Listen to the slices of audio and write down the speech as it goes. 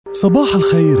صباح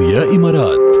الخير يا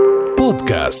إمارات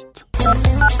بودكاست.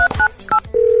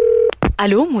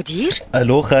 ألو مدير؟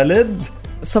 ألو خالد.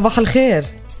 صباح الخير.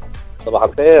 صباح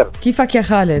الخير. كيفك يا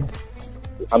خالد؟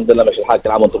 الحمد لله ماشي الحال،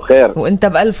 كل عام وانتم بخير. وانت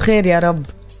بألف خير يا رب.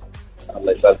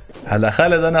 الله يسلمك. هلا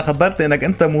خالد، أنا خبرت إنك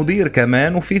أنت مدير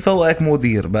كمان وفي فوقك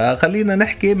مدير، بقى خلينا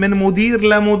نحكي من مدير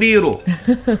لمديره.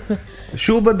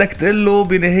 شو بدك تقله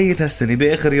بنهاية هالسنة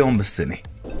بآخر يوم بالسنة؟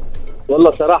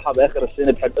 والله صراحة بآخر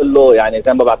السنة بحب أقول له يعني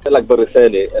زي ما بعثت لك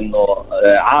بالرسالة إنه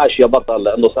عاش يا بطل،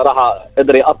 لأنه صراحة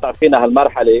قدر يقطع فينا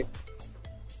هالمرحلة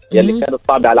يلي كانت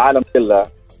صعبة على العالم كلها.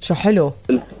 شو حلو.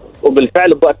 وبالفعل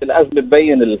بوقت الأزمة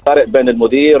تبين الفرق بين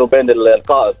المدير وبين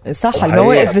القائد. صح،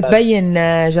 المواقف بتبين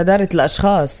جدارة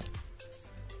الأشخاص.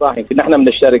 صح، يمكن نحن من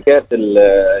الشركات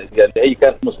اللي هي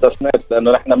كانت مستثنات،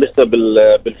 لأنه نحن بنشتغل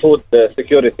بالفود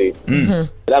سيكيورتي،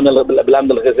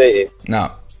 بالأمن الغذائي. نعم.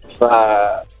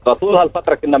 فطول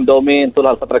هالفترة كنا مداومين، طول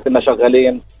هالفترة كنا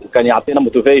شغالين، وكان يعطينا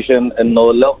موتيفيشن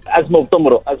إنه لو أزمة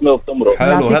وبتمرق.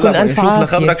 حلو. هلا نشوف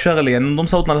لخبرك شغلة، يعني نضم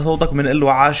صوتنا لصوتك من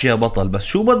قله عاش يا بطل، بس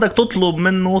شو بدك تطلب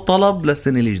منه طلب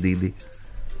للسنة الجديدة؟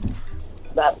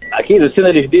 أكيد السنة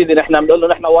الجديدة نحن بنقول له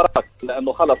نحن وراك،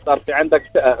 لأنه خلص صار في عندك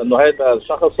إنه هذا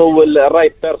الشخص هو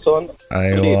الرايت بيرسون.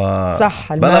 أيوة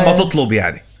صح. بدل ما تطلب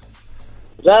يعني.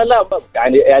 لا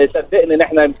يعني صدقني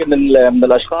نحن يمكن من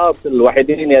الاشخاص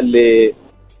الوحيدين يلي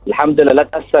الحمد لله لا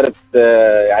تاثرت،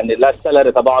 يعني لا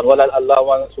السالري طبعا ولا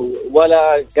الالاونس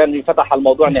ولا كان ينفتح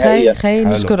الموضوع نهائيا. خير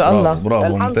نشكر الله.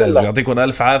 برافو ممتاز، يعطيكم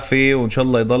الف عافيه، وان شاء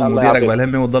الله يضل مديرك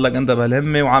بهالهمه وتضلك انت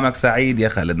بهالهمه، وعامك سعيد يا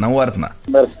خالد، نورتنا.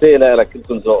 ميرسي لك،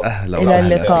 كنتم ذوق. اهلا وسهلا.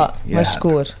 الى اللقاء،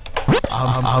 مشكور.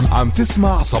 عم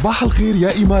تسمع صباح الخير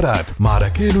يا إمارات مع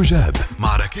ركيل وجاد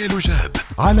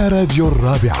على راديو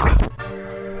الرابعة.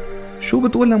 شو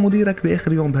بتقول لمديرك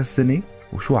بآخر يوم بهالسنة؟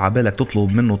 وشو عبالك تطلب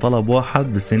منه طلب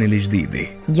واحد بالسنة الجديدة؟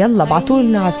 يلا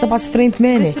بعتولنا على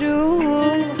 708.